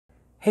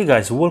Hey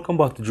guys, welcome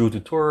back to Drew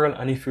Tutorial,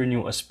 and if you're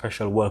new, a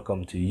special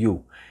welcome to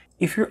you.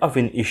 If you're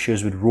having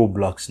issues with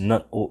Roblox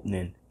not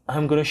opening,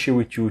 I'm gonna share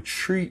with you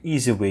 3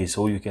 easy ways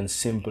how you can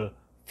simply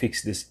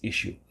fix this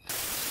issue.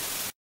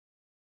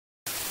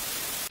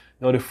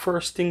 Now the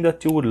first thing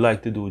that you would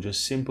like to do,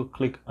 just simply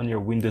click on your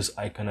Windows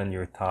icon on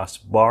your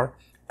taskbar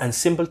and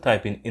simply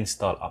type in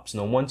install apps.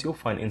 Now once you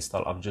find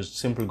install app, just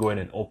simply go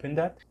ahead and open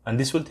that, and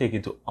this will take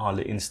you to all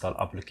the install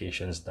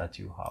applications that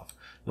you have.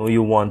 Now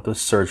you want to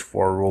search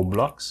for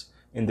Roblox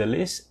in the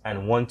list,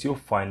 and once you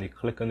find it,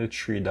 click on the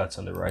 3 dots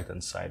on the right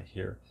hand side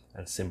here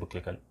and simply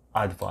click on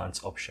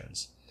advanced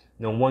options.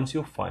 Now once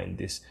you find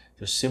this,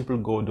 just simply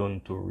go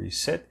down to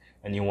reset,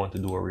 and you want to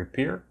do a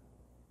repair,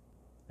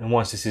 and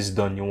once this is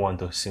done, you want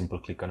to simply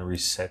click on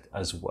reset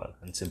as well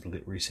and simply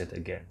click reset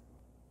again.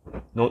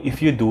 Now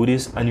if you do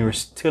this and you're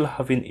still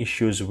having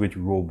issues with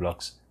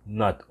Roblox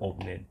not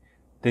opening,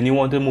 then you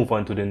want to move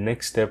on to the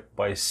next step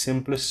by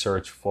simply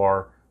search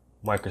for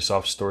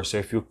Microsoft Store. So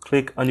if you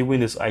click on the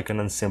Windows icon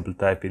and simply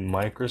type in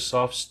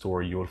Microsoft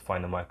Store, you will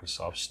find a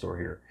Microsoft Store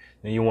here.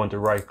 Then you want to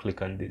right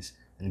click on this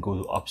and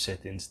go to app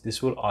settings.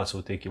 This will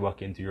also take you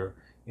back into your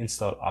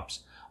installed apps.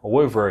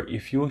 However,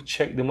 if you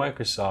check the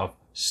Microsoft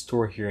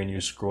Store here and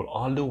you scroll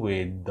all the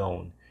way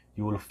down,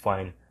 you will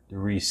find the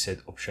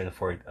reset option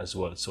for it as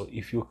well. So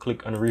if you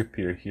click on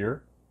repair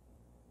here,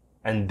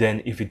 and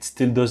then if it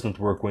still does not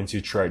work once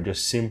you try it,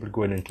 just simply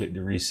go ahead and click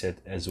the reset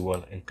as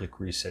well and click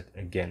reset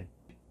again.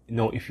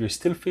 Now, if you're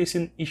still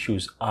facing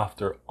issues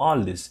after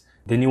all this,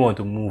 then you want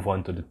to move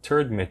on to the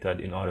third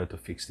method in order to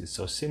fix this.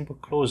 So simply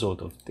close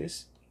out of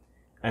this,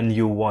 and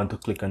you want to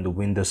click on the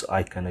Windows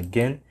icon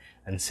again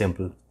and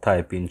simply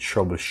type in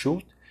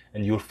troubleshoot,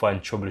 and you'll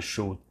find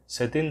troubleshoot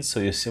settings. So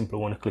you simply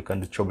want to click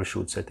on the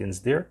troubleshoot settings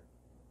there,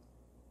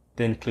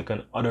 then click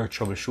on other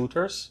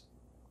troubleshooters,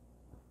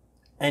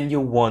 and you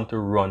want to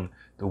run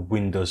the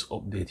Windows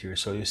update here.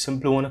 So you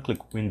simply want to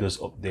click Windows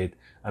update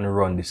and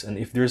run this, and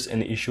if there's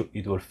any issue,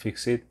 it will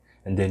fix it.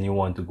 And then you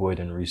want to go ahead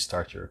and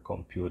restart your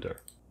computer.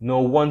 Now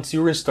once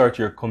you restart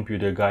your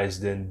computer, guys,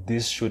 then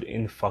this should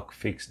in fact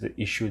fix the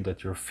issue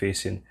that you're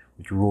facing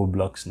with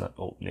Roblox not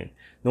opening.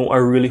 Now I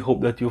really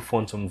hope that you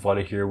found some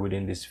value here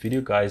within this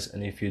video, guys,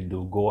 and if you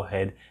do, go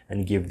ahead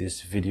and give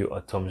this video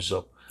a thumbs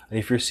up. And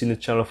if you're seeing the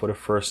channel for the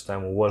first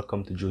time,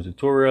 welcome to Drew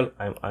Tutorial.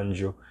 I'm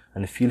Andrew,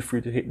 and feel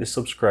free to hit the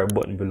subscribe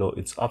button below.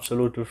 It's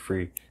absolutely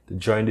free to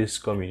join this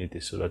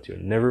community so that you'll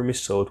never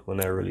miss out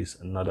when I release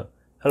another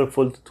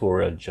helpful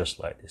tutorial just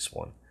like this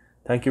one.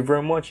 Thank you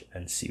very much,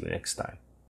 and see you next time.